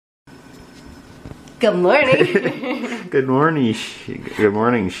Good morning. Good morning. Good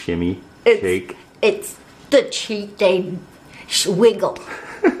morning, Shimmy. Shake. It's the cheat day wiggle.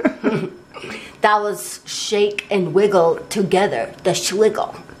 That was shake and wiggle together. The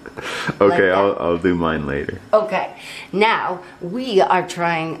schwiggle. Okay, like I'll do mine later. Okay. Now we are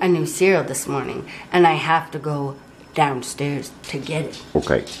trying a new cereal this morning, and I have to go downstairs to get it.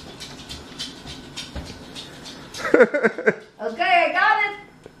 Okay. Okay, I got it.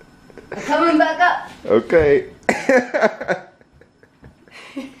 I'm coming back up. Okay.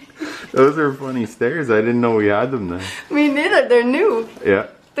 Those are funny stairs. I didn't know we had them then. Me neither. They're new. Yeah.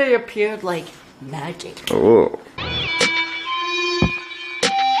 They appeared like magic. Oh.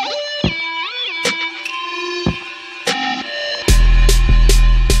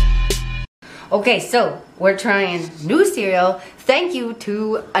 Okay, so we're trying new cereal. Thank you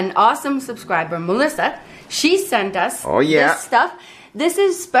to an awesome subscriber, Melissa. She sent us this stuff. This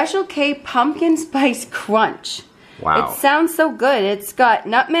is Special K Pumpkin Spice Crunch. Wow. It sounds so good. It's got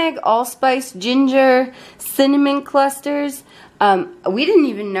nutmeg, allspice, ginger, cinnamon clusters. We didn't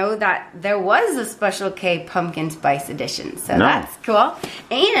even know that there was a Special K Pumpkin Spice edition. So that's cool.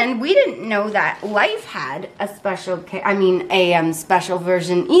 And we didn't know that Life had a Special K, a special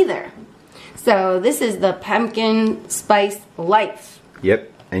version either. So this is the Pumpkin Spice Life. Yep.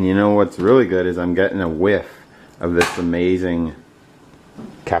 And you know what's really good is I'm getting a whiff of this amazing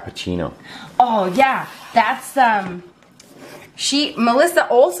cappuccino. Oh yeah, that's Melissa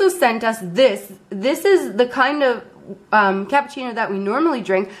also sent us this. This is the kind of cappuccino that we normally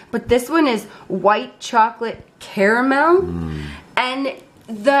drink, but this one is white chocolate caramel. And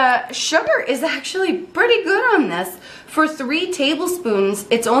the sugar is actually pretty good on this. For 3 tablespoons,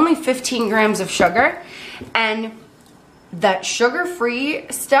 it's only 15 grams of sugar, and that sugar-free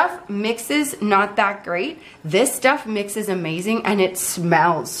stuff mixes not that great. This stuff mixes amazing, and it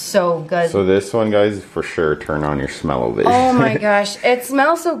smells so good. So this one, guys, for sure turn on your smell-o-vision. Oh my gosh, it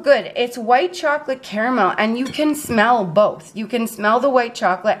smells so good. It's white chocolate caramel, and you can smell both. You can smell the white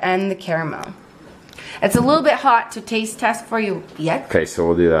chocolate and the caramel. It's a little bit hot to taste test for you yet. Okay, so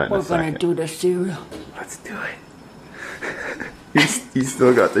we'll do that in a second. We're gonna do the cereal. Let's do it. You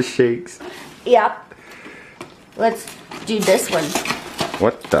still got the shakes. Yep. Let's do this one.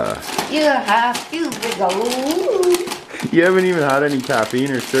 What the? You have to wiggle. You haven't even had any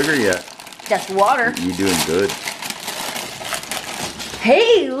caffeine or sugar yet. Just water. You're doing good.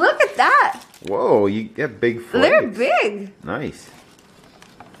 Hey, look at that. Whoa, you get big flakes. They're big. Nice.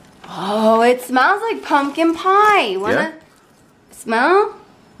 Oh, it smells like pumpkin pie. Wanna smell?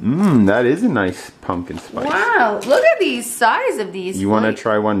 That is a nice pumpkin spice. Wow, look at these size of these. You want to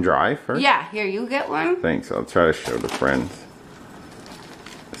try one dry first? Yeah, here, you get one. Thanks, I'll try to show the friends.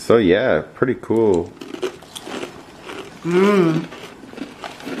 So yeah, pretty cool. Good.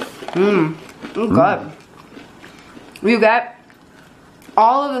 You get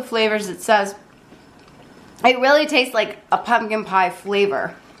all of the flavors it says. It really tastes like a pumpkin pie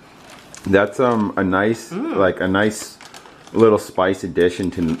flavor. That's a nice, like a nice little spice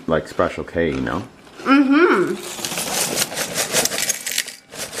addition to like Special K, you know? A little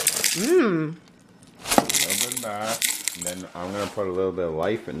bit of that, and then I'm gonna put a little bit of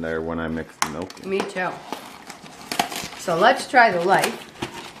Life in there when I mix the milk. Me too. So let's try the Life.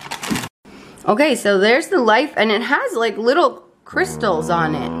 Okay, so there's the Life, and it has like little crystals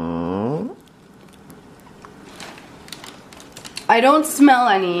on it. I don't smell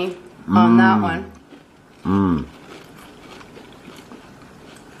any on that one.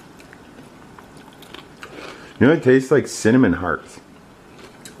 You know, it tastes like cinnamon hearts.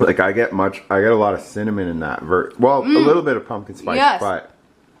 Like I get a lot of cinnamon in that. Well, a little bit of pumpkin spice, but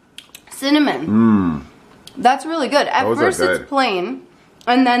cinnamon. That's really good. At first it's plain,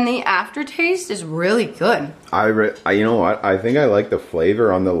 and then the aftertaste is really good. You know what? I think I like the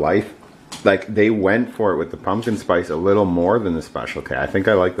flavor on the Life. Like they went for it with the pumpkin spice a little more than the Special K. I think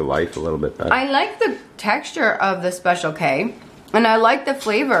I like the Life a little bit better. I like the texture of the Special K, and I like the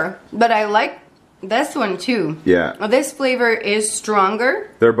flavor, but I like this one too. Yeah. This flavor is stronger.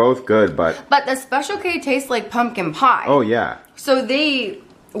 They're both good, but the Special K tastes like pumpkin pie. Oh yeah. So they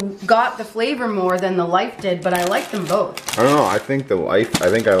got the flavor more than the Life did, but I like them both. I don't know. I think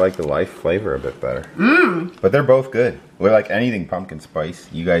I like the Life flavor a bit better. But they're both good. We're like anything pumpkin spice.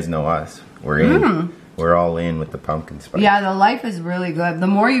 You guys know us. We're in. We're all in with the pumpkin spice. Yeah, the Life is really good. The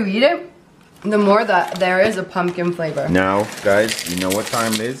more you eat it, the more that there is a pumpkin flavor. Now, guys, you know what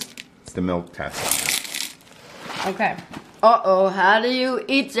time it is? It's the milk test. Okay. Uh-oh, how do you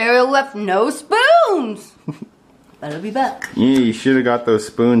eat cereal with no spoons? Better be back. Yeah, you should have got those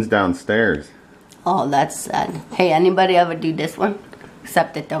spoons downstairs. Oh, that's sad. Hey, anybody ever do this one?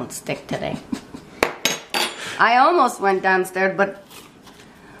 Except it don't stick today. I almost went downstairs, but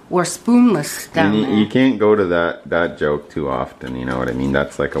we're spoonless down there. You can't go to that joke too often, you know what I mean?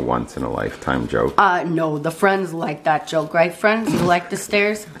 That's like a once in a lifetime joke. No, the friends like that joke, right, friends? You like the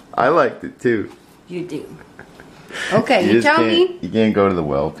stairs? I liked it too. You do. Okay, you tell me. You can't go to the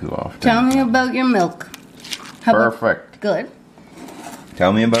well too often. Tell me about your milk. Perfect. Good.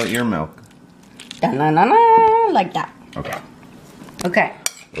 Tell me about your milk. Da-na-na-na, like that. Okay. Okay.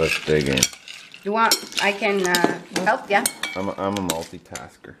 Let's dig in. You want? I can help ya. I'm a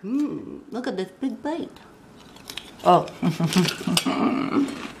multitasker. Look at this big bite. Oh.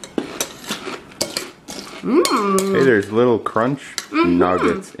 Hey, there's little crunch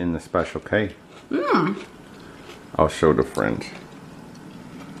nuggets in the Special K. I'll show the friends.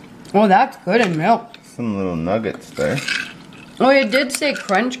 Oh, that's good in milk. Some little nuggets there. Oh, it did say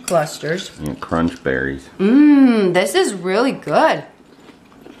crunch clusters. Yeah, crunch berries. This is really good.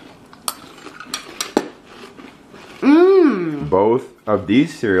 Both of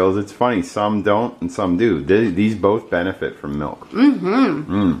these cereals, it's funny, some don't and some do. These both benefit from milk.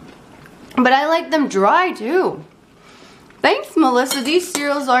 But I like them dry too. Thanks, Melissa. These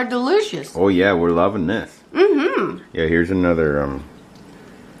cereals are delicious. Oh yeah, we're loving this. Yeah, here's another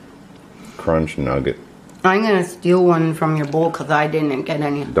crunch nugget. I'm gonna steal one from your bowl because I didn't get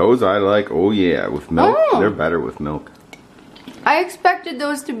any. Those I like. Oh yeah, with milk. They're better with milk. I expected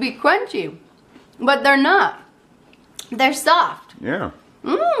those to be crunchy, but they're not. They're soft. Yeah.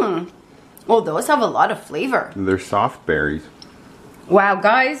 Oh, those have a lot of flavor. They're soft berries. Wow,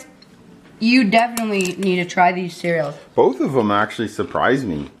 guys, you definitely need to try these cereals. Both of them actually surprised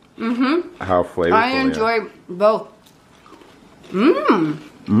me. How flavorful I enjoy both.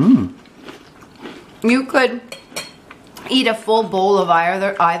 You could eat a full bowl of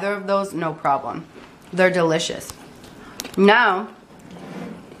either of those, no problem. They're delicious. Now,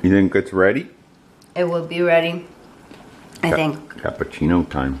 You think it's ready? it will be ready. I think. Cappuccino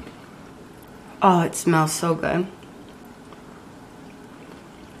time. Oh, it smells so good.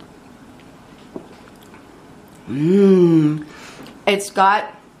 It's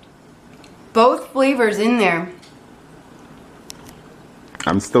got both flavors in there.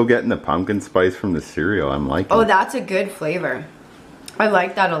 I'm still getting the pumpkin spice from the cereal. I'm liking Oh, it. that's a good flavor. I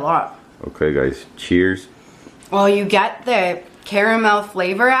like that a lot. Okay, guys. Cheers. Well, you get the caramel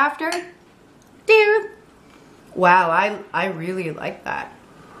flavor after. Dude. Wow, I really like that.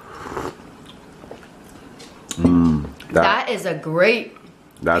 That is a great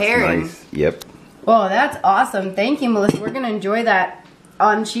That's pairing. nice. Yep. Oh, that's awesome. Thank you, Melissa. We're going to enjoy that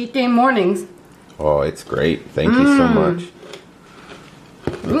on cheat day mornings. Oh, it's great. Thank you so much.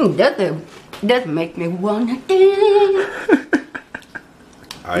 That make me want to dance.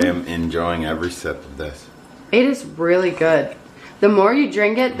 I am enjoying every sip of this. It is really good. The more you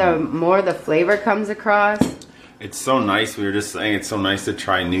drink it, the more the flavor comes across. It's so nice. We were just saying it's so nice to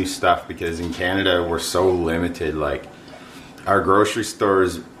try new stuff because in Canada we're so limited. Like our grocery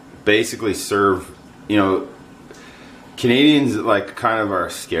stores basically serve, you know, Canadians like kind of are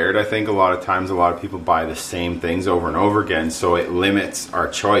scared. I think a lot of times a lot of people buy the same things over and over again, so it limits our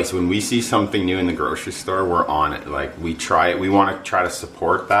choice. When we see something new in the grocery store, we're on it. Like we try it. We want to try to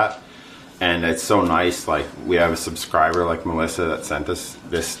support that. And it's so nice. Like we have a subscriber like Melissa that sent us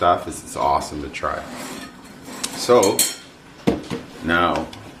this stuff. It's awesome to try. So now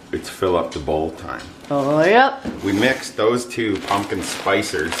it's fill up the bowl time. Oh, yep. We mixed those two pumpkin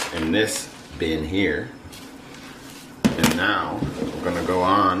spicers in this bin here. And now we're gonna go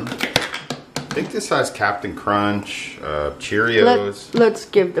on. I think this has Captain Crunch, Cheerios. Let's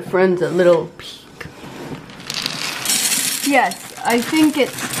give the friends a little peek. Yes, I think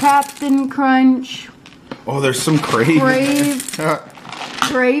it's Captain Crunch. Oh, there's some Crave. Crave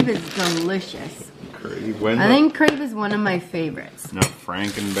is delicious. Crave. I think Crave is one of my favorites. No,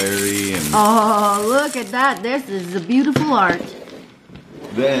 Frankenberry and. Oh, look at that. This is a beautiful art.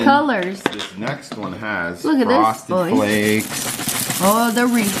 Then Colors. this next one has Look at this, Frosted boys. Flakes, Oh, the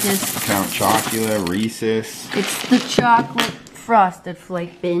Reese's. Count Chocula, Reese's. It's the chocolate frosted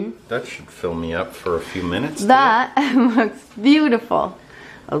flake bin. That should fill me up for a few minutes. That looks beautiful.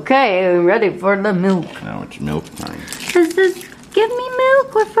 Okay, I'm ready for the milk. Now it's milk time. This is, give me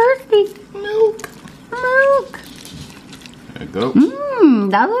milk. We're thirsty. Milk. Milk. There you go.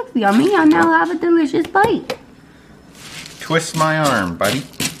 That looks yummy. I'll now have a delicious bite. Twist my arm, buddy.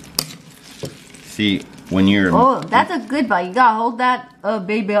 See, when you're... Oh, that's a good bite. You gotta hold that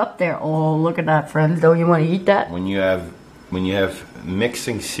baby up there. Oh, look at that, friends. Don't you want to eat that? When you have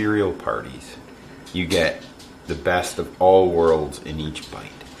mixing cereal parties, you get the best of all worlds in each bite.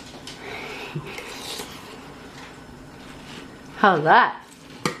 How's that?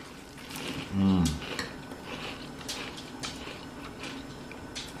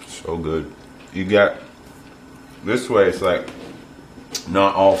 So good. You get, this way it's like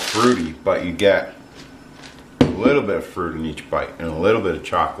not all fruity, but you get a little bit of fruit in each bite and a little bit of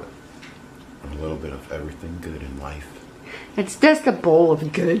chocolate and a little bit of everything good in life. It's just a bowl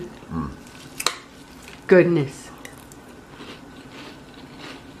of good. Goodness.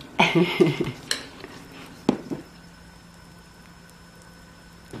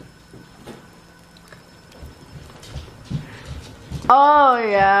 Oh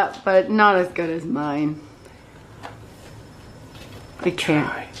yeah, but not as good as mine. It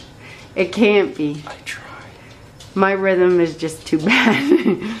can't. It can't be. I try. My rhythm is just too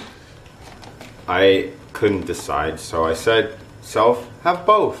bad. I couldn't decide, so I said, self, have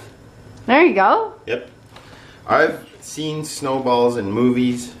both. There you go. Yep. I've seen snowballs in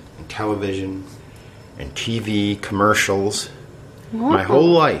movies and television and TV commercials my whole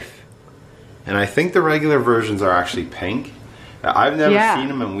life. And I think the regular versions are actually pink. I've never seen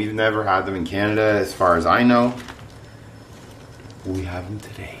them, and we've never had them in Canada as far as I know. We have them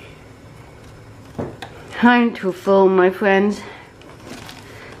today. I'm too full, my friends.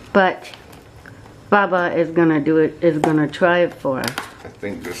 But Baba is gonna do it, is gonna try it for us. I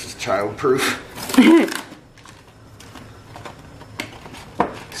think this is childproof.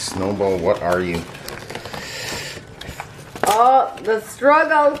 Snowball, what are you? Oh, the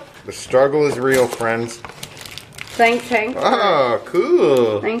struggle. The struggle is real, friends. Thanks, Hank. Oh,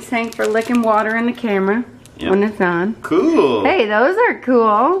 cool. Thanks, Hank, for licking water in the camera when it's on. Cool. Hey, those are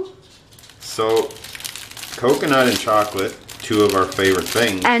cool. So, coconut and chocolate, two of our favorite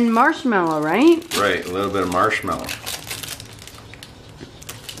things. And marshmallow, right? Right, a little bit of marshmallow.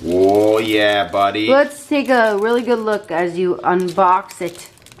 Whoa, yeah, buddy. Let's take a really good look as you unbox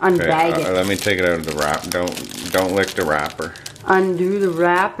it, unbag it. Let me take it out of the wrap. Don't lick the wrapper. Undo the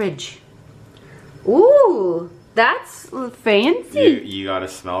wrappage. Ooh, that's fancy. You gotta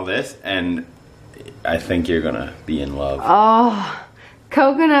smell this, and I think you're gonna be in love. Oh,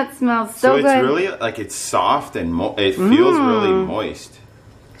 coconut smells so good. So it's really, like, it's soft and it feels really moist.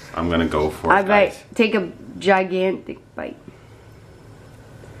 I'm gonna go for it, guys. Take a gigantic bite.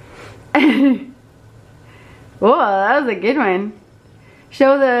 Whoa, that was a good one.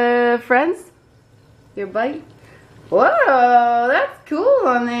 Show the friends your bite. Whoa, that's cool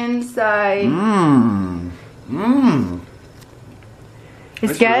on the inside.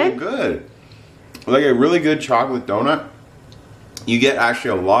 It's good? Really good. Like a really good chocolate donut. You get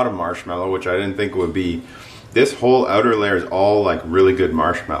actually a lot of marshmallow, which I didn't think would be. This whole outer layer is all like really good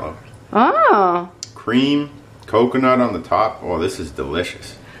marshmallow. Oh. Cream, coconut on the top. Oh, this is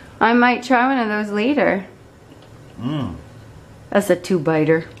delicious. I might try one of those later. That's a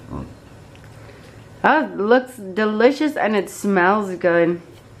 2-biter. That looks delicious and it smells good.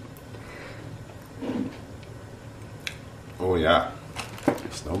 Oh yeah.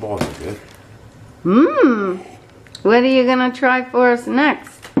 Snowballs are good. What are you gonna try for us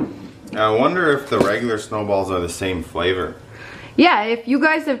next? I wonder if the regular snowballs are the same flavor. Yeah, if you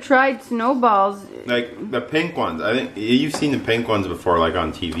guys have tried snowballs. Like the pink ones. I think you've seen the pink ones before, like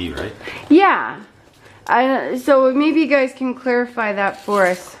on TV, right? Yeah. So maybe you guys can clarify that for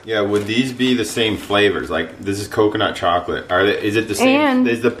us. Yeah, would these be the same flavors? Like, this is coconut chocolate. Is it the same? And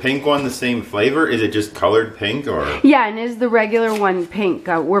is the pink one the same flavor? Is it just colored pink, or? Yeah, and is the regular one pink?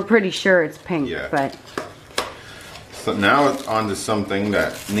 We're pretty sure it's pink, Yeah. but. So now it's on to something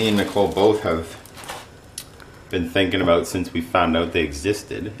that me and Nicole both have been thinking about since we found out they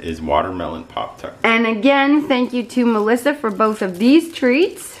existed, is watermelon Pop-Tarts. And again, thank you to Melissa for both of these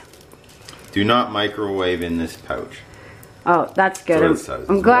treats. Do not microwave in this pouch. Oh, that's good.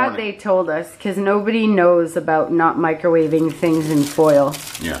 I'm glad they told us, because nobody knows about not microwaving things in foil.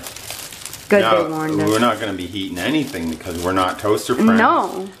 Yeah. Good, now, they warned us. We're not going to be heating anything because we're not toaster friends.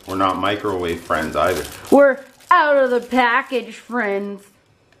 No. We're not microwave friends either. We're out of the package, friends.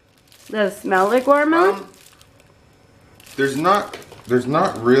 Does it smell like watermelon? There's not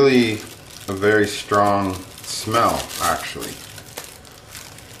really a very strong smell, actually.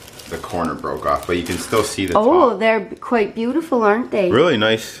 The corner broke off, but you can still see the top. Oh, they're quite beautiful, aren't they? Really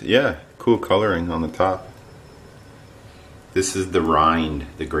nice, yeah. Cool coloring on the top. This is the rind.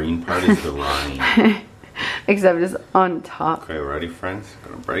 The green part is the rind. Except it's on top. Okay, ready, friends?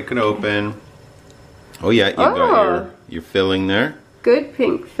 Gonna break it open. Oh yeah, you got your filling there. Good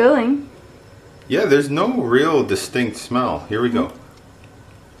pink filling. Yeah, there's no real distinct smell. Here we go.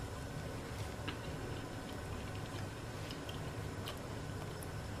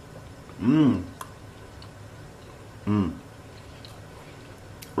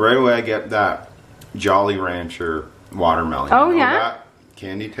 Right away I get that Jolly Rancher watermelon. Oh, you know yeah? That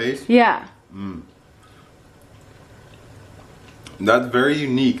candy taste? Yeah. That's very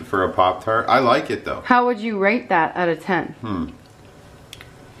unique for a Pop-Tart. I like it though. How would you rate that out of 10?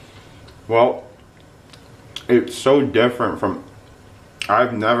 Well, it's so different from...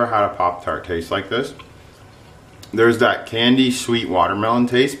 I've never had a Pop-Tart taste like this. There's that candy sweet watermelon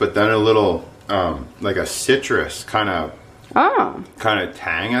taste, but then a little like a citrus kind of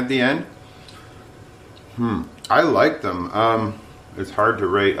tang at the end. I like them. It's hard to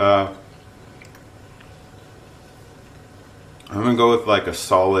rate. I'm gonna go with like a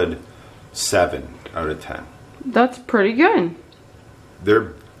solid 7 out of 10. That's pretty good.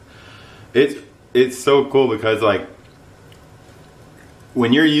 It's so cool because like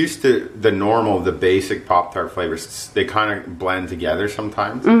when you're used to the basic Pop-Tart flavors, they kind of blend together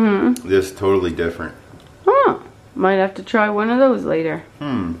sometimes. This is totally different. Might have to try one of those later.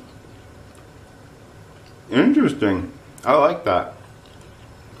 Interesting. I like that.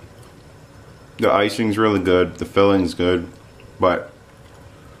 The icing's really good. The filling's good. But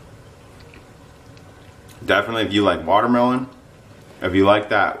definitely if you like watermelon, if you like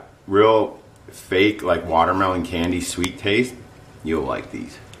that real fake like watermelon candy sweet taste, you'll like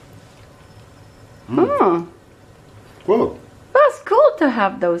these. Cool. That's cool to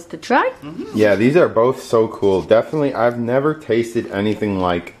have those to try. Yeah, these are both so cool. Definitely, I've never tasted anything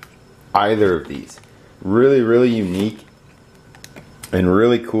like either of these. Really, really unique and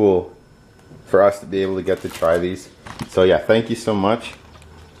really cool for us to be able to get to try these. So yeah, thank you so much.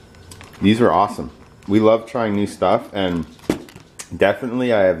 These were awesome. We love trying new stuff, and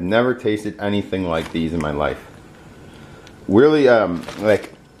definitely I have never tasted anything like these in my life. Really,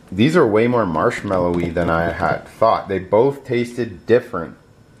 like, these are way more marshmallowy than I had thought. They both tasted different.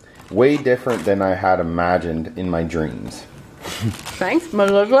 Way different than I had imagined in my dreams. Thanks,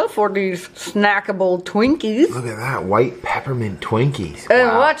 Melissa, for these snackable Twinkies. Look at that, white peppermint Twinkies. And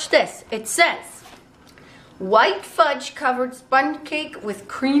Wow. watch this. It says, white fudge covered sponge cake with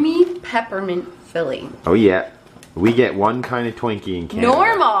creamy peppermint filling. Oh yeah, we get one kind of Twinkie in Canada.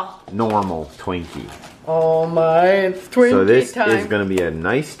 Normal Twinkie. Oh my, it's Twinkie So this time. is going to be a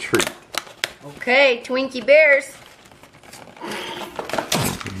nice treat. Okay, Twinkie Bears.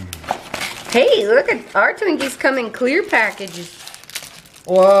 Hey, look at our Twinkies come in clear packages.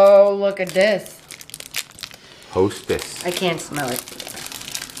 Whoa, look at this. Hostess. I can't smell it.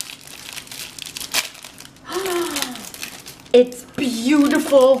 It's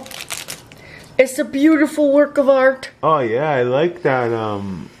beautiful. It's a beautiful work of art. Oh yeah, I like that.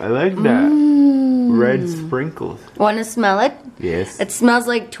 I like that red sprinkles. Want to smell it? Yes. It smells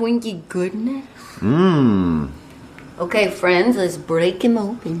like Twinkie goodness. Okay, friends, let's break him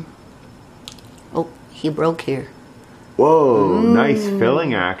open. Oh, he broke here. Whoa, nice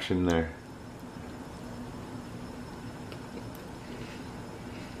filling action there.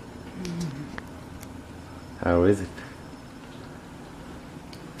 How is it?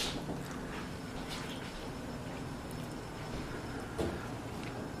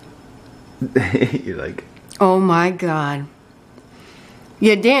 You like? Oh my God.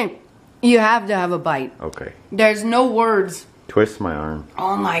 You didn't. You have to have a bite. Okay. There's no words. Twist my arm.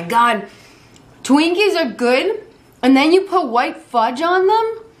 Oh my God. Twinkies are good, and then you put white fudge on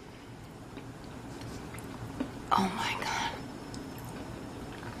them. Oh my God.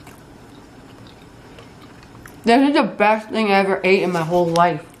 This is the best thing I ever ate in my whole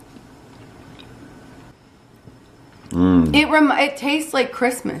life. It tastes like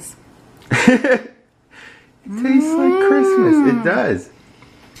Christmas. It tastes like Christmas. It does.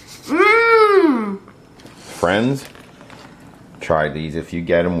 Friends, try these if you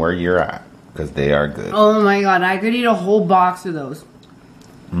get them where you're at, because they are good. Oh my God, I could eat a whole box of those.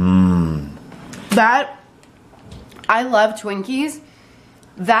 That, I love Twinkies.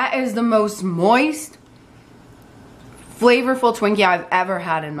 That is the most moist, flavorful Twinkie I've ever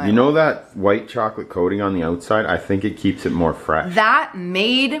had in my life. You know that white chocolate coating on the outside? I think it keeps it more fresh. That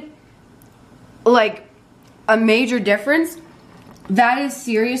made like a major difference. That is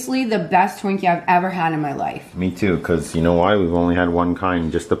seriously the best Twinkie I've ever had in my life. Me too, because you know why? We've only had one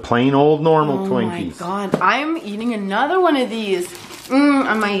kind. Just the plain old normal Twinkies. Oh my God, I'm eating another one of these.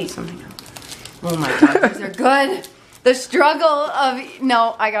 I might eat something else. Oh my God, these are good. The struggle of,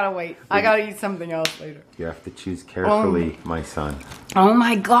 no, I gotta wait. I gotta eat something else later. You have to choose carefully, my son. Oh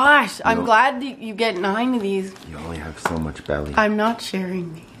my gosh, I'm glad that you get 9 of these. You only have so much belly. I'm not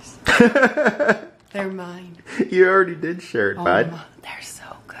sharing these. They're mine. You already did share it, bud. They're so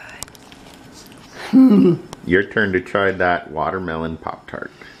good. Your turn to try that watermelon Pop-Tart.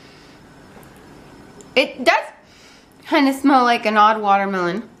 It does kind of smell like an odd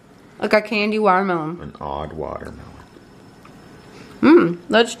watermelon. Like a candy watermelon. An odd watermelon.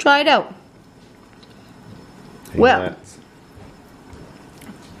 Let's try it out. Hey, Well.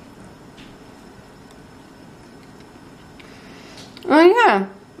 Oh yeah,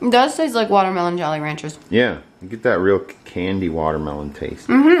 it does taste like watermelon Jolly Ranchers. Yeah, you get that real candy watermelon taste.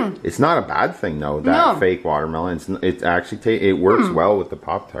 Mm-hmm. It's not a bad thing though. That fake watermelon. It's actually it works well with the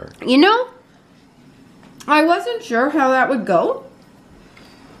Pop-Tart. You know, I wasn't sure how that would go.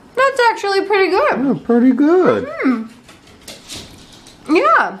 That's actually pretty good. Oh, pretty good.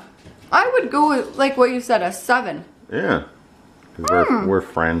 Yeah, I would go with like what you said, a 7. Yeah, because we're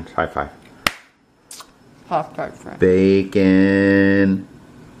friends. High five. Pop-Tart friend. Bacon.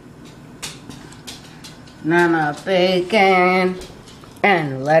 Nana bacon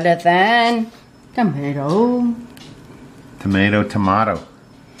and lettuce and tomato. Tomato.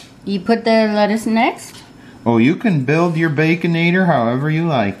 You put the lettuce next, Oh, you can build your Baconator however you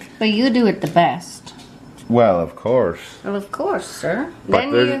like. but you do it the best. Well, of course. Well, of course, sir.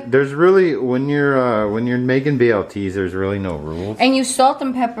 But there's really when you're making BLTs, there's really no rules. And you salt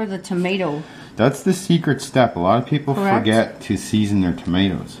and pepper the tomato. That's the secret step. A lot of people forget to season their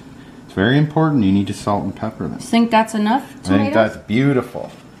tomatoes. It's very important. You need to salt and pepper them. Think that's enough tomato? I think that's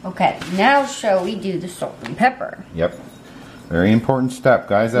beautiful. Okay, now shall we do the salt and pepper? Yep. Very important step,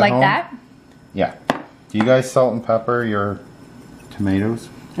 guys at home. Like that? Yeah. Do you guys salt and pepper your tomatoes?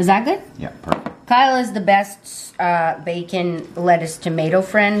 Is that good? Yeah, perfect. Kyle is the best bacon, lettuce, tomato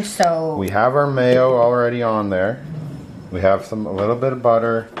friend, so... We have our mayo already on there. We have a little bit of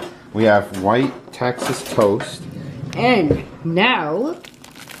butter. We have white Texas toast. And now...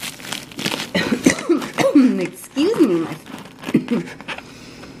 excuse me.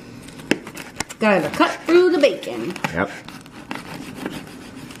 Gotta cut through the bacon. Yep.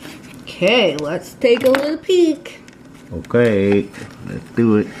 Okay, let's take a little peek. Okay, let's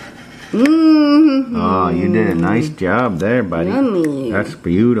do it. Mm-hmm. Oh, you did a nice job there, buddy. Yummy. That's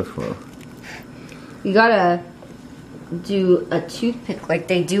beautiful. You gotta do a toothpick like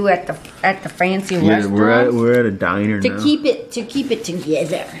they do at the fancy restaurants. We're at a diner now. To keep it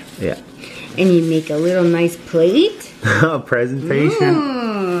together. Yeah. And you make a little nice plate.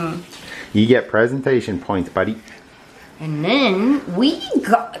 Presentation. You get presentation points, buddy. And then we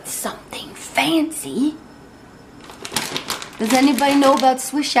got something fancy. Does anybody know about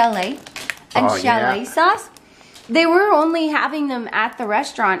Swiss Chalet and chalet sauce? They were only having them at the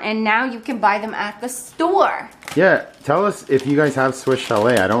restaurant, and now you can buy them at the store. Yeah, tell us if you guys have Swiss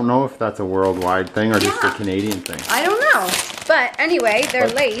Chalet. I don't know if that's a worldwide thing or just a Canadian thing. I don't know. But anyway, they're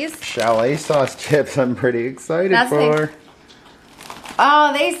Lay's. Chalet sauce chips, I'm pretty excited for.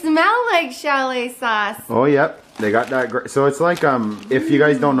 Oh, they smell like chalet sauce. Oh, yep. They got that. So it's like, if you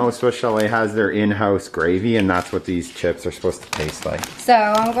guys don't know, Swiss Chalet has their in-house gravy, and that's what these chips are supposed to taste like. So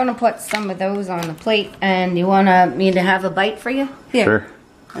I'm going to put some of those on the plate, and you want me to have a bite for you? Here. Sure.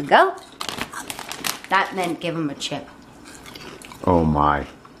 There you go. That meant give them a chip. Oh, my.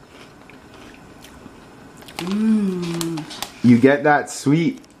 Mmm. You get that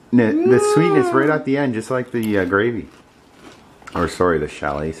sweetness, the sweetness right at the end, just like the gravy. Or sorry, the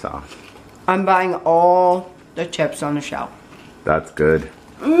chalet sauce. I'm buying all the chips on the shelf. That's good.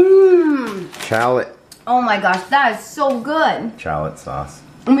 Mmm. Shallot. Oh my gosh, that is so good. Shallot sauce.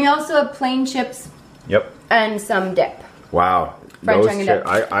 And we also have plain chips. Yep. And some dip. Wow. French those chips,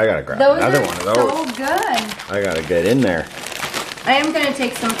 I gotta grab another one of those. So good. I gotta get in there. I am gonna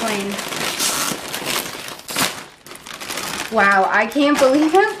take some plain. Wow, I can't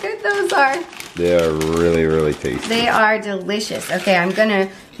believe how good those are. They are really, really tasty. They are delicious. Okay, I'm gonna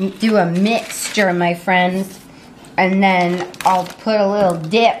do a mixture, my friends, and then I'll put a little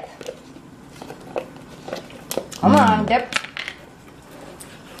dip. Come on, dip.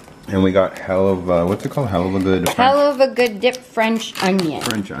 And we got hell of, what's it called? Hell of a good Hell of a good dip French onion.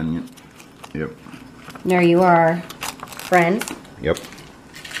 French onion. Yep. There you are, friends. Yep.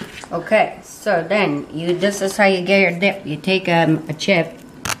 Okay, so then this is how you get your dip. You take a chip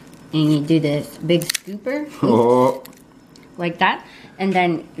and you do this big scooper. Oh. Like that. And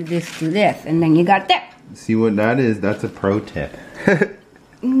then you just do this. And then you got dip. See what that is? That's a pro tip.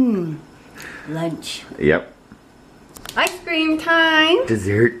 Lunch. Yep. Ice cream time.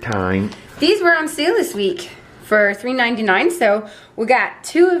 Dessert time. These were on sale this week for $3.99. So we got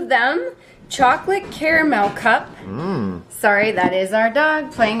 2 of them. Chocolate caramel cup. Sorry, that is our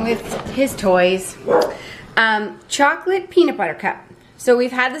dog playing with his toys. Chocolate peanut butter cup. So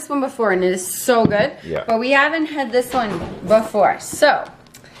we've had this one before and it is so good. Yeah. But we haven't had this one before. So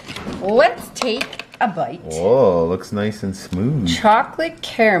let's take a bite. Whoa, looks nice and smooth. Chocolate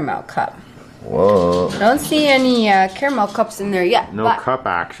caramel cup. Whoa. Don't see any caramel cups in there yet. No cup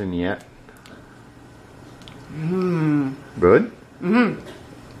action yet. Good?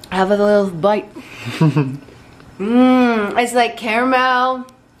 Have a little bite. It's like caramel.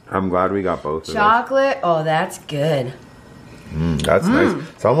 I'm glad we got both of Chocolate. Oh, that's good. That's nice.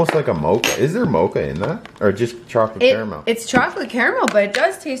 It's almost like a mocha. Is there mocha in that? Or just chocolate caramel? It's chocolate caramel, but it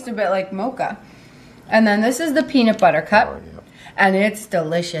does taste a bit like mocha. And then this is the peanut butter cup. Oh, yeah. And it's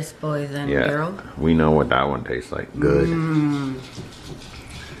delicious, boys and girls. We know what that one tastes like. Good.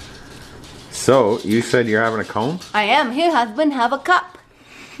 So, you said you're having a cone? I am. Here, husband, have a cup.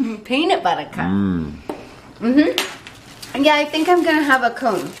 Peanut butter cup. Yeah, I think I'm going to have a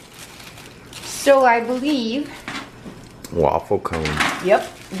cone. So, I believe... Waffle cone. Yep.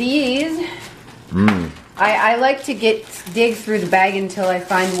 These... I like to dig through the bag until I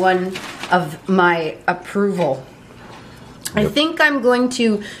find one of my approval. I think I'm going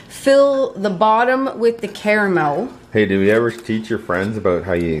to fill the bottom with the caramel. Hey, did we ever teach your friends about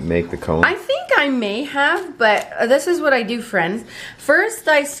how you make the cone? I think I may have, but this is what I do, friends. First,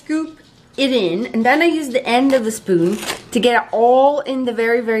 I scoop it in, and then I use the end of the spoon to get it all in the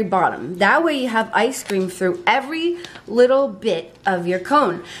very, very bottom. That way you have ice cream through every little bit of your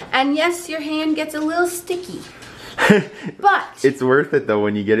cone. And yes, your hand gets a little sticky. But it's worth it though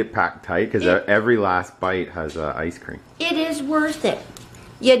when you get it packed tight because every last bite has ice cream. It is worth it.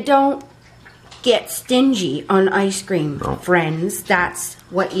 You don't get stingy on ice cream, friends. That's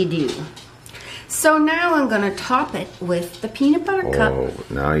what you do. So now I'm going to top it with the peanut butter cup. Oh,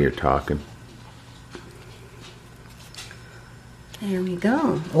 now you're talking. There we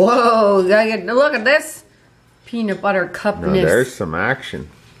go. Whoa, look at this peanut butter cupness. Now there's some action.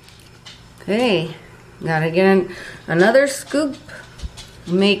 Okay. Gotta get another scoop.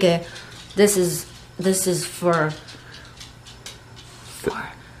 Make a. This is for the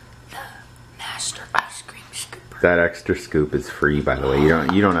master ice cream scooper. That extra scoop is free, by the way.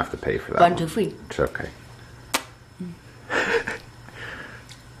 You don't have to pay for that. 1, 2, 3. It's okay.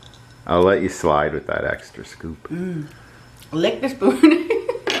 I'll let you slide with that extra scoop. Lick the spoon.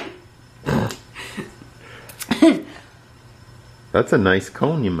 That's a nice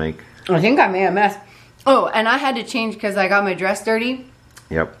cone you make. I think I made a mess. Oh, and I had to change because I got my dress dirty.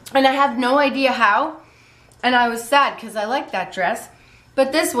 Yep. And I have no idea how. And I was sad because I like that dress.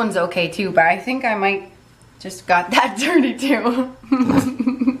 But this one's okay too. But I think I might just got that dirty too.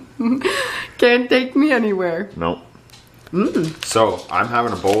 Can't take me anywhere. Nope. So, I'm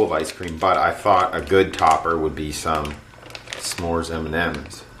having a bowl of ice cream, but I thought a good topper would be some s'mores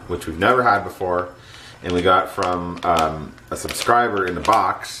M&Ms, which we've never had before. And we got from a subscriber in the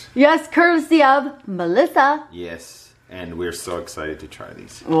box. Yes, courtesy of Melissa. Yes, and we're so excited to try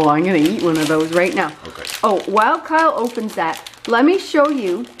these. Oh, I'm going to eat one of those right now. Okay. Oh, while Kyle opens that, let me show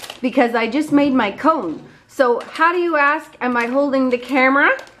you, because I just made my cone. So, how do you ask, am I holding the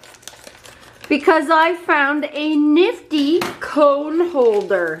camera? Because I found a nifty cone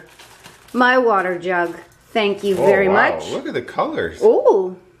holder. My water jug. Thank you very much. Look at the colors.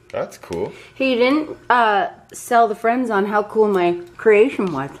 Oh. That's cool. He didn't sell the friends on how cool my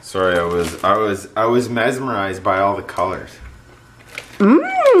creation was. Sorry, I was mesmerized by all the colors.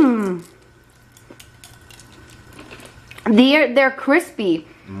 They're crispy.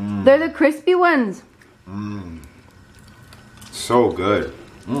 They're the crispy ones. So good.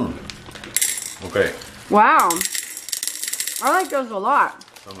 Okay. Wow. I like those a lot.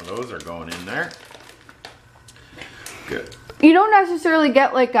 Some of those are going in there. Good. You don't necessarily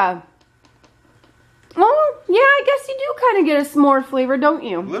get like a... Oh, yeah, I guess you do kind of get a s'more flavor, don't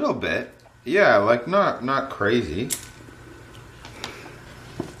you? A little bit. Yeah, like not crazy.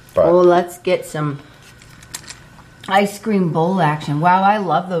 But Oh, let's get some ice cream bowl action. Wow, I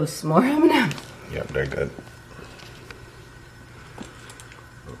love those s'more M&Ms. Yep, they're good.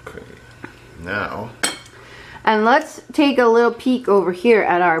 okay. Now. And let's take a little peek over here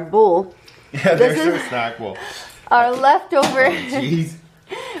at our bowl. Yeah, This there's is- our snack bowl. Our leftover. Jeez.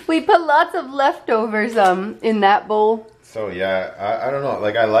 We put lots of leftovers in that bowl. So yeah, I don't know.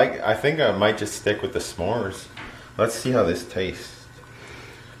 Like I think I might just stick with the s'mores. Let's see how this tastes.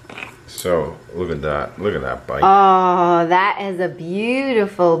 So look at that. Look at that bite. Oh, that is a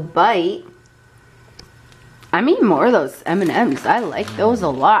beautiful bite. I need more of those M&Ms. I like those a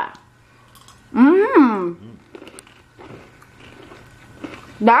lot.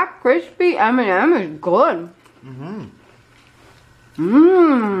 That crispy M&M is good.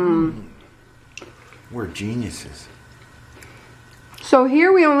 We're geniuses. So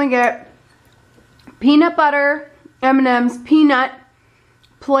here we only get peanut butter, M&Ms, peanut,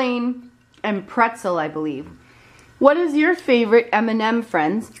 plain, and pretzel, I believe. What is your favorite M&M,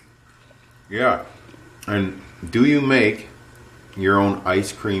 friends? Yeah. And do you make your own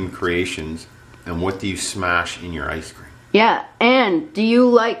ice cream creations? And what do you smash in your ice cream? Yeah, and do you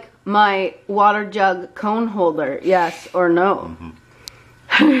like my water jug cone holder? Yes or no?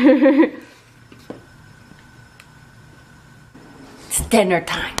 It's dinner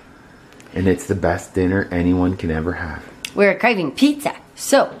time. And it's the best dinner anyone can ever have. We're craving pizza.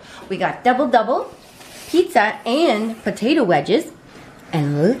 So, we got double pizza and potato wedges.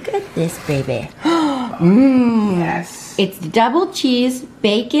 And look at this, baby. Yes. It's double cheese,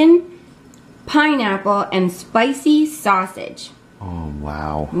 bacon, pineapple, and spicy sausage. Oh,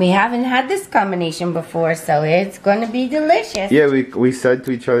 wow. We haven't had this combination before, so it's going to be delicious. Yeah, we said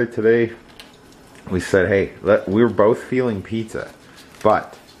to each other today, we said, hey, we were both feeling pizza,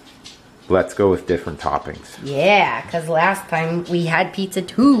 but let's go with different toppings. Yeah, because last time we had pizza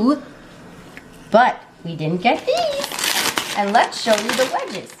too, but we didn't get these. And let's show you the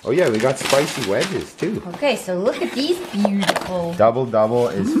wedges. Oh yeah, we got spicy wedges too. Okay, so look at these beautiful. Double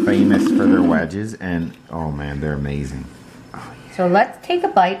is famous for their wedges, and oh man, they're amazing. So let's take a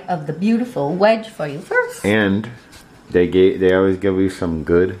bite of the beautiful wedge for you first. And they always give you some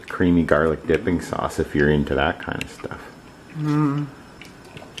good creamy garlic dipping sauce if you're into that kind of stuff. Mmm.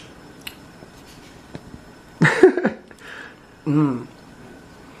 Mmm.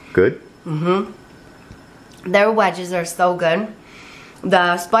 Good? Mm-hmm. Their wedges are so good.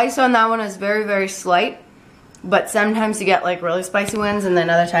 The spice on that one is very, very slight. But sometimes you get like really spicy ones, and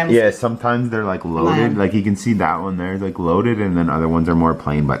then other times... Yeah, sometimes they're like loaded. Like you can see that one there, like loaded, and then other ones are more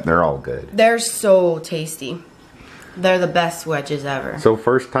plain, but they're all good. They're so tasty. They're the best wedges ever. So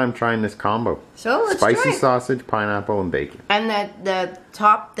first time trying this combo. So let's Spicy try. sausage, pineapple, and bacon. And the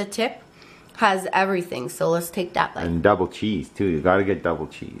tip has everything. So let's take that bite. And double cheese too. You gotta get double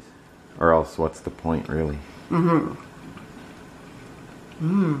cheese. Or else what's the point really? Mm-hmm.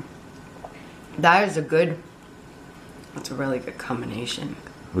 Mmm. That is that's a really good combination.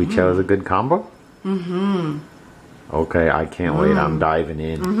 We chose a good combo? Mm-hmm. Okay, I can't wait. I'm diving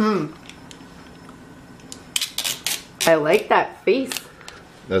in. Mm-hmm. I like that face.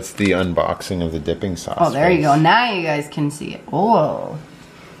 That's the unboxing of the dipping sauce. Oh, there you go. Now you guys can see it. Oh,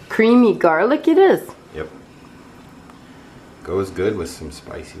 creamy garlic it is. Yep. Goes good with some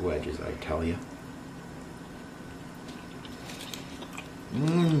spicy wedges, I tell you.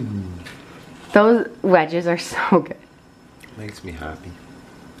 Mmm. Those wedges are so good. Makes me happy.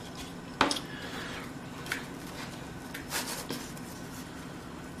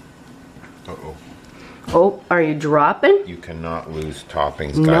 Uh-oh. Oh, are you dropping? You cannot lose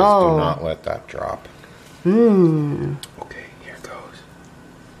toppings, guys. No. Do not let that drop. Mmm. Okay, here goes.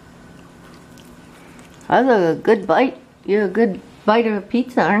 That's a good bite. You're a good bite of a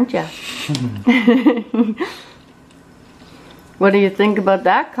pizza, aren't you? What do you think about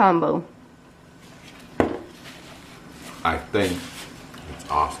that combo? I think it's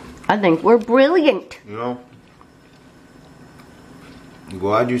awesome. I think we're brilliant. You know, I'm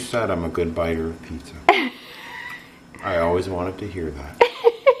glad you said I'm a good biter of pizza. I always wanted to hear that.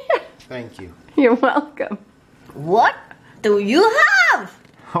 Thank you. You're welcome. What do you have?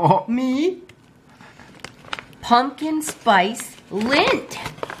 Oh. Me? Pumpkin spice lint.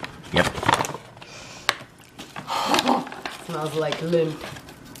 Yep. Smells like lint.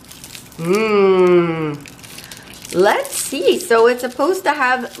 Mmm. Let's see. So it's supposed to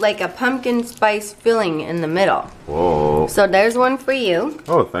have like a pumpkin spice filling in the middle. Whoa. So there's one for you.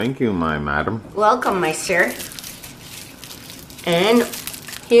 Oh, thank you, my madam. Welcome, my sir. And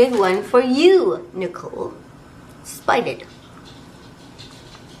here's one for you, Nicole. Spited.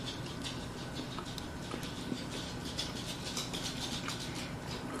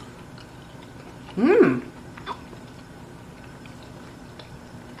 Mmm.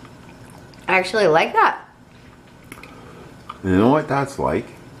 I actually like that. You know what that's like?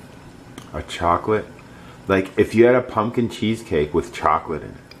 A chocolate. Like if you had a pumpkin cheesecake with chocolate in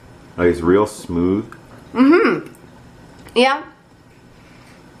it. Like it's real smooth. Mm-hmm. Yeah.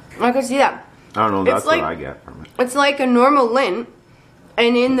 I can see that. I don't know, that's like, what I get from it. It's like a normal lint,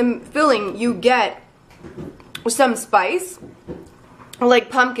 and in the filling you get some spice,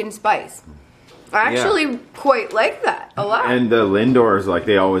 like pumpkin spice. I actually quite like that a lot. And the Lindors, like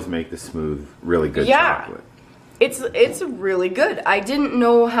they always make the smooth, really good chocolate. It's really good. I didn't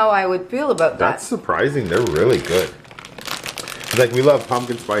know how I would feel about that. That's surprising. They're really good. It's like we love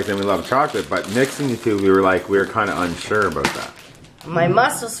pumpkin spice and we love chocolate, but mixing the two, we were kind of unsure about that. My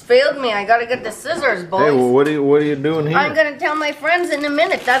muscles failed me. I gotta get the scissors, boys. Hey, well, what are you doing here? I'm gonna tell my friends in a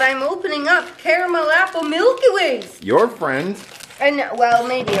minute that I'm opening up caramel apple Milky Ways. Your friends? And well,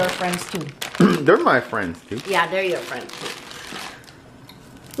 maybe your friends too. They're my friends too. Yeah, they're your friends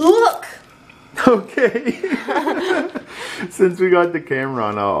too. Look. Okay. Since we got the camera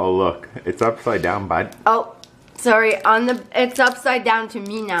on, I'll look. It's upside down, bud. Oh, sorry. It's upside down to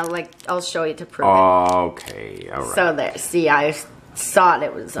me now. Like I'll show you to prove it. Okay, all right. So there. See, I thought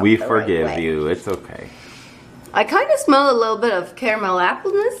it was. Up We the forgive right way. you. It's okay. I kind of smell a little bit of caramel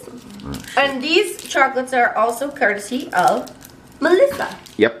appleness. And these chocolates are also courtesy of Melissa.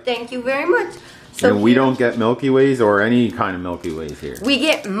 Yep. Thank you very much. So and we don't get Milky Ways or any kind of Milky Ways here. We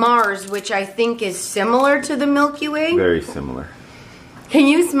get Mars, which I think is similar to the Milky Way. Very similar. Can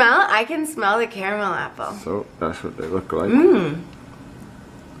you smell it? I can smell the caramel apple. So that's what they look like. Mmm.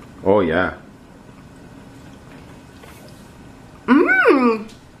 Oh yeah. Mmm.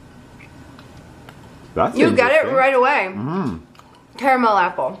 That's You get it interesting. right away. Mmm. Caramel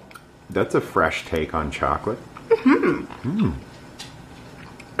apple. That's a fresh take on chocolate.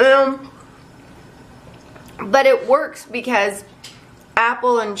 But it works because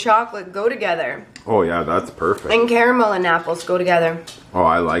apple and chocolate go together. Oh yeah, that's perfect. And caramel and apples go together. Oh,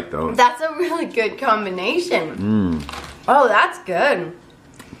 I like those. That's a really good combination. Oh, that's good.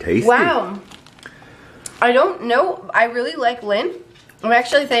 Tasty. Wow. I don't know. I really like Lynn. I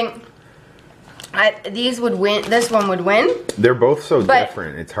actually think these would win. This one would win. They're both so But-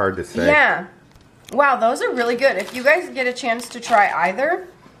 different. It's hard to say. Yeah. Wow, those are really good. If you guys get a chance to try either,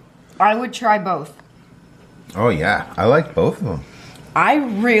 I would try both. Oh yeah, I like both of them. I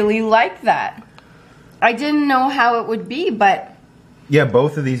really like that. I didn't know how it would be, but Yeah,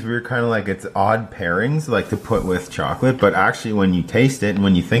 both of these were kind of like it's odd pairings, like to put with chocolate. But actually, when you taste it and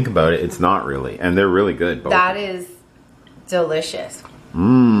when you think about it, it's not really, and they're really good. Both. that is delicious.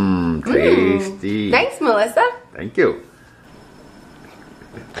 Mmm, tasty. Thanks, Melissa. Thank you.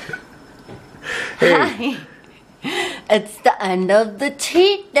 Hey. Hi. It's the end of the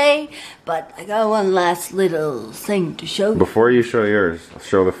cheat day, but I got one last little thing to show you. Before you show yours, I'll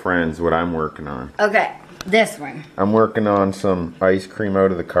show the friends what I'm working on. Okay, this one. I'm working on some ice cream out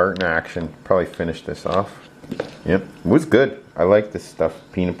of the carton action. Probably finish this off. Yep, it was good. I like this stuff.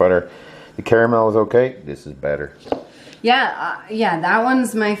 Peanut butter. The caramel is okay. This is better. Yeah, that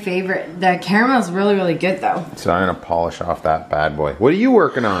one's my favorite. The caramel's really, really good though. So I'm gonna polish off that bad boy. What are you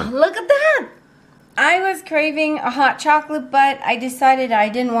working on? Look at that! I was craving a hot chocolate, but I decided I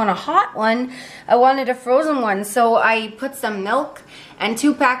didn't want a hot one. I wanted a frozen one, so I put some milk and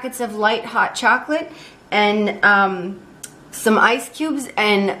 2 packets of light hot chocolate and some ice cubes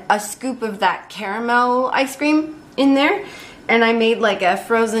and a scoop of that caramel ice cream in there, and I made like a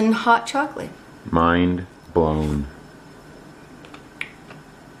frozen hot chocolate. Mind blown.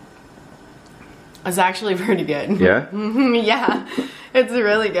 It's actually pretty good. Yeah? Yeah, it's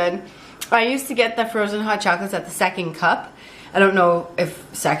really good. I used to get the frozen hot chocolates at the Second Cup. I don't know if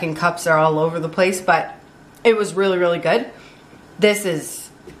Second Cups are all over the place, but it was really, really good. This is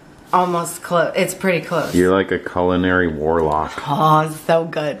almost close. It's pretty close. You're like a culinary warlock. Oh, it's so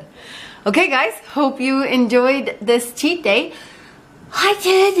good. Okay, guys, hope you enjoyed this cheat day. I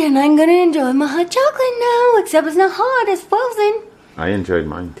did, and I'm gonna enjoy my hot chocolate now, except it's not hot, it's frozen. I enjoyed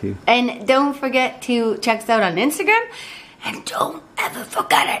mine too. And don't forget to check us out on Instagram, and don't ever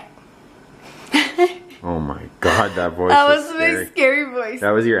forget it. Oh my god, that voice That was was scary. my scary voice. That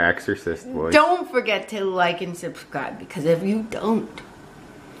was your exorcist voice. Don't forget to like and subscribe, because if you don't,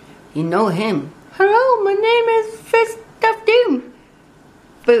 you know him. Hello, my name is Fist Stuff Doom.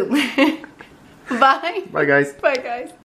 Boom. Bye. Bye guys. Bye, guys.